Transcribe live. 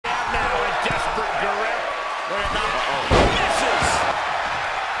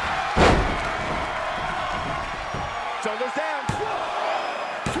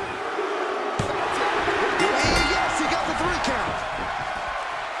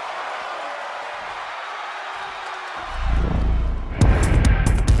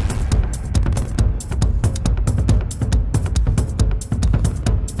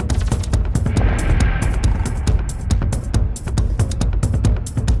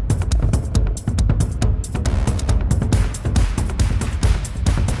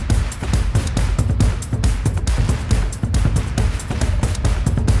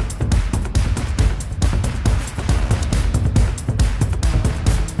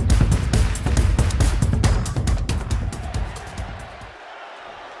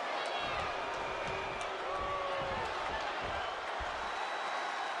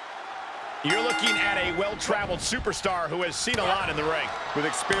a well-traveled superstar who has seen a lot in the ring. With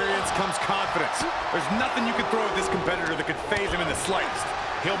experience comes confidence. There's nothing you can throw at this competitor that could phase him in the slightest.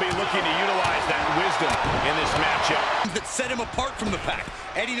 He'll be looking to utilize that wisdom in this matchup. That set him apart from the pack.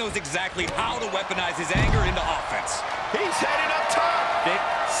 Eddie knows exactly how to weaponize his anger into offense. He's heading up top.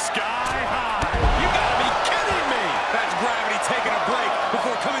 Sky high. You gotta be kidding me. That's gravity taking a break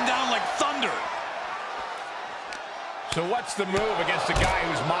before coming down like thunder. So what's the move against a guy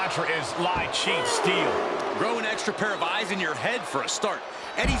whose mantra is lie, cheat, steal? Grow an extra pair of eyes in your head for a start.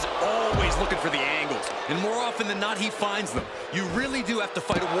 Eddie's always looking for the angles, and more often than not, he finds them. You really do have to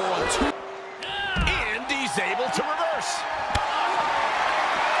fight a war on two. And he's able to reverse.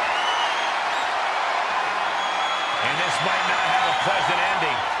 And this might not have a pleasant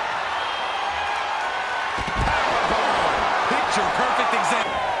ending. Picture perfect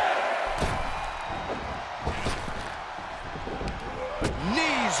example.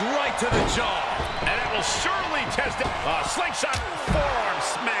 Knees right to the jaw. And that will surely test it. Slingshot forearm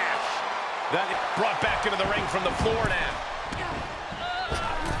smash. That brought back into the ring from the floor now.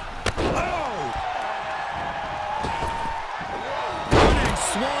 Oh! Running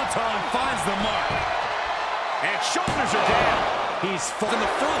swanton finds the mark. And shoulders are down. He's in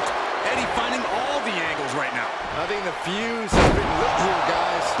the front. Eddie finding all the angles right now. I think the fuse has been lit here,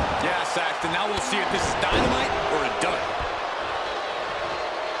 guys. Yeah, Saxton. Now we'll see if this is dynamite or a dud.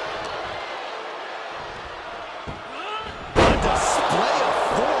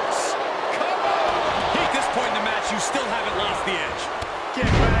 Still haven't lost the edge. Get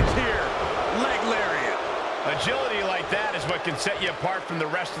back here. Leg lariat. Agility like that is what can set you apart from the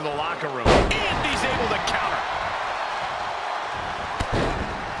rest of the locker room. And he's able to counter.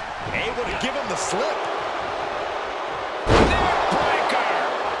 Able to give him the slip. Neckbreaker.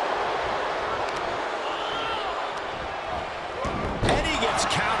 Eddie gets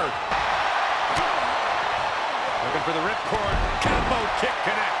countered. Looking for the ripcord. Combo kick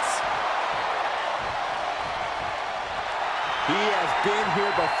connects. He has been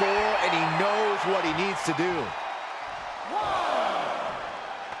here before, and he knows what he needs to do.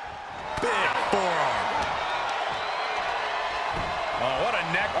 Big forearm. Oh, what a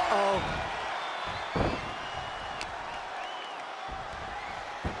neck. Uh-oh.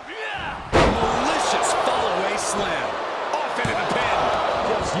 Malicious follow-away slam. Off into the pin.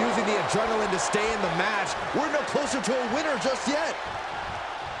 Just using the adrenaline to stay in the match. We're no closer to a winner just yet.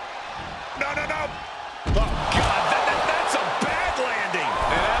 No, no, no. Oh, God, that's a bad landing.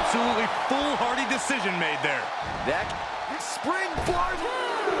 An absolutely foolhardy decision made there. That springboard.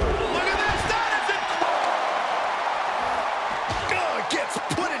 Look at this. That is it. Oh, it gets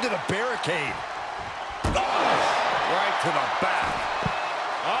put into the barricade. Oh, Right to the back.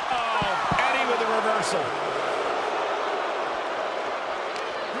 uh-oh. Eddie with a reversal.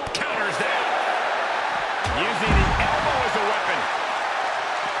 Counters that. Using the elbow as a weapon.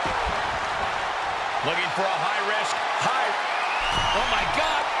 Looking for a high risk, oh my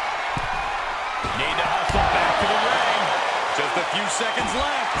God. Need to hustle back to the ring. Just a few seconds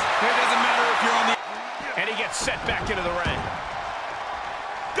left. It doesn't matter if you're on the... And he gets set back into the ring.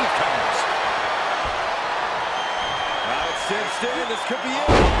 Good counters. Now it's cinched in. This could be it.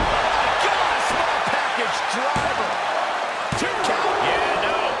 Oh my God, a small package driver. 2 count. Yeah,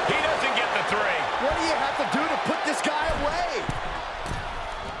 no, he doesn't get the 3. What do you have to do to put this guy away?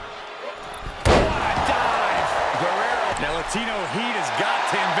 Guerrero. Now Latino Heat has got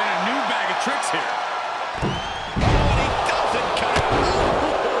to invent a new bag of tricks here. Oh, and he doesn't cut out.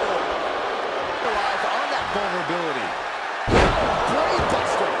 Capitalize on that vulnerability. Brain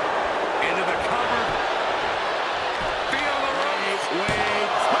buster. Into the cover. Feel the ropes.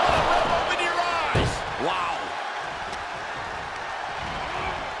 Wait. Open your eyes. Wow.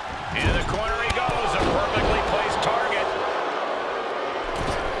 Into the corner he goes. A perfectly placed target.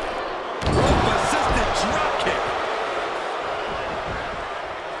 Rope-assisted drop kick.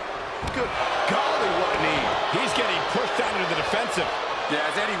 Good golly, what a knee. He's getting pushed down into the defensive. Yeah,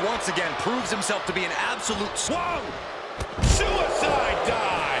 as Eddie once again proves himself to be an absolute... Whoa! Suicide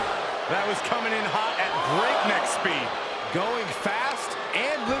dive! That was coming in hot at breakneck speed. Going fast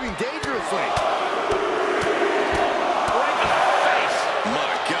and living dangerously. Right in the face.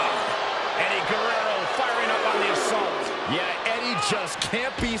 My God. Eddie Guerrero firing up on the assault. Yeah, Eddie just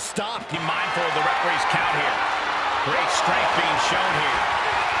can't be stopped. Be mindful of the referee's count here. Great strength being shown here.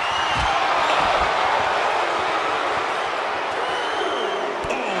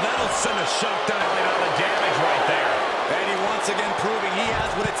 Oh, that'll send a shock down. All the damage right there. Eddie once again proving he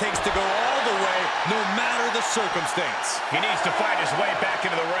has what it takes to go all the way, no matter the circumstance. He needs to fight his way back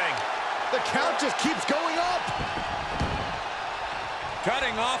into the ring. The count just keeps going up.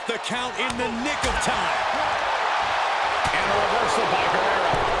 Cutting off the count in the nick of time. And a reversal by Guerrero.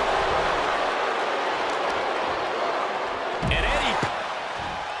 And Eddie.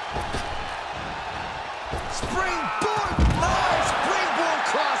 Springboard! Oh, springboard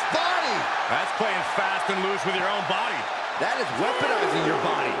cross body! That's playing fast and loose with your own body. That is weaponizing your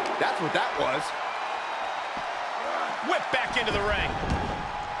body. That's what that was. Whip back into the ring.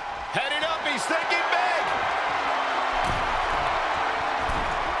 Heading up, he's thinking big.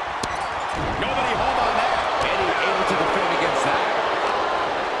 Nobody home on that. Eddie able to defend against that.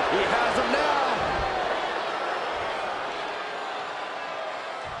 He has him now.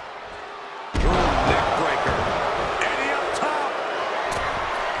 Neck breaker. Eddie up top.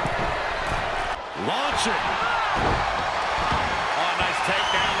 Launching. Oh, nice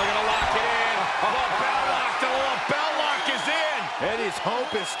takedown. They're going to lock it in. Bell lock. The bell lock is in. Eddie's hope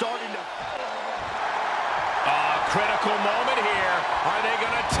is starting to... Critical moment here. Are they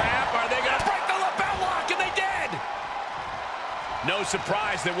going to tap? Are they going to break the lapel lock? And they did. No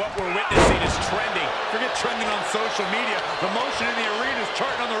surprise that what we're witnessing is trending. Forget trending on social media. The motion in the arena is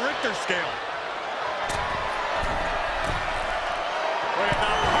charting on the Richter scale.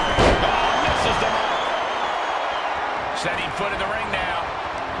 Misses the mark. Setting foot in the ring now.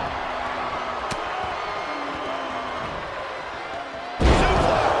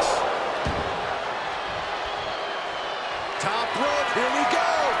 Suplex. Top rope, here we go.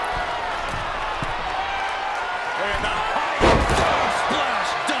 And the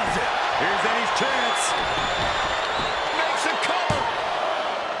Splash does it. Here's Eddie's chance. makes a cover.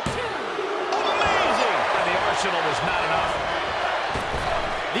 Amazing. And the arsenal was not enough.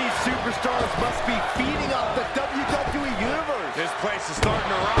 These superstars must be feeding off the WWE Universe. This place is starting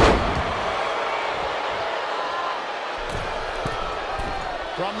to rock.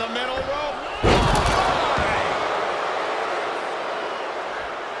 From the middle rope.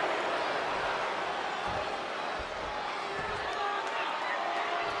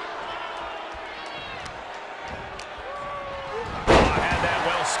 Had that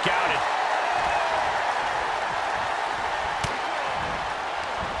well scouted.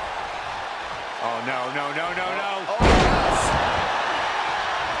 Oh, no. Oh, yes.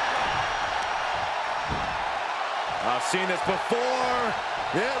 I've seen this before.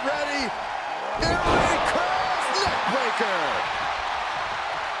 Get ready. There we cross neck breaker.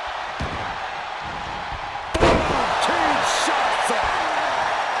 Boom, two shots up.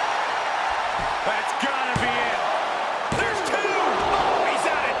 That's gotta be it. There's two. Oh, he's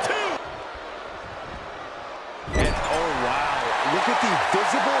out at two. And oh, wow. Look at the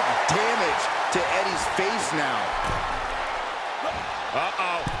visible damage to Eddie's face now.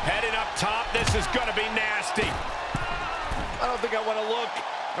 Uh-oh. Heading up top. This is gonna be nasty. I don't think I want to look.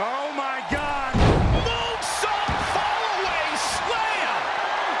 Oh, my God. Moonsault fall-away slam.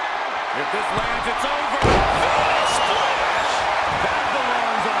 If this lands, it's over. Phoenix splash. That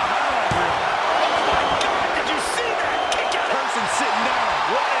belongs on a highlight reel. Oh, my God. Did you see that? Kick out. Person sitting down.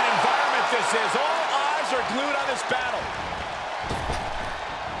 What an environment this is. All eyes are glued on this battle.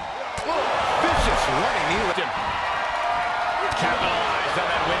 Vicious running knee with him. Capitalized on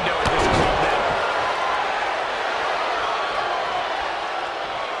that window in his club now.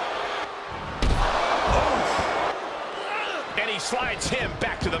 And he slides him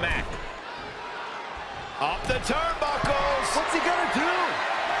back to the mat. Up the turnbuckles. What's he gonna do?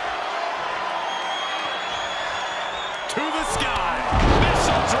 To the sky.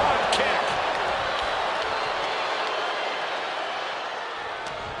 Missile drop kick.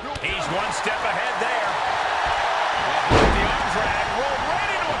 He's one step ahead there. With the arm drag, rolled right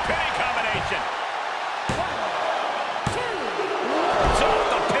into a pinning combination. 1, 2. It's off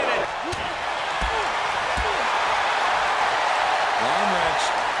the pin. Arm wrench.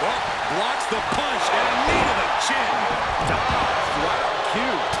 Well, blocks the punch and a knee to the chin. Dodged right on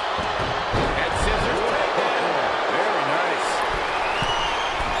cue. And scissors takedown. Very nice.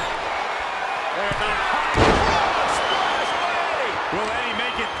 And the high cross splash by Eddie. Will Eddie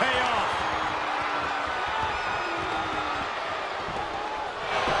make it pay off?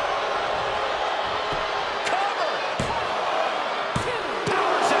 Cover.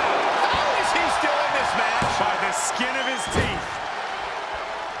 Powers out. How is he still in this match? By the skin of his teeth.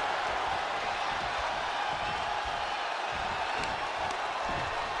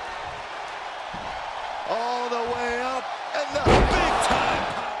 All the way up, and the big time.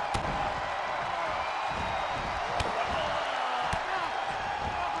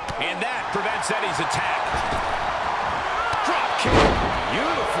 And that prevents Eddie's attack. Drop kick.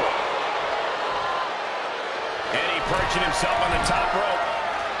 Beautiful. Eddie perching himself on the top rope.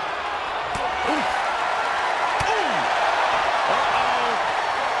 Ooh. Ooh. Uh-oh.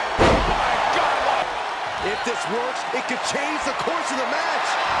 this works, it could change the course of the match.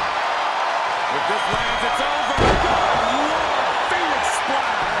 If this lands, it's over. Good Lord, Phoenix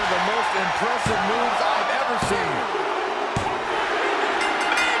Splash. One of the most impressive moves I've ever seen.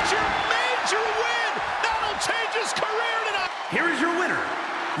 Major win! That'll change his career tonight! Here is your winner,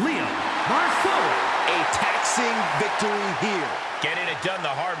 Marceau. A taxing victory here. Getting it done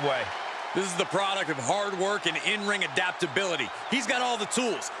the hard way. This is the product of hard work and in-ring adaptability. He's got all the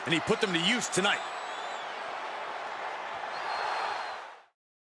tools, and he put them to use tonight.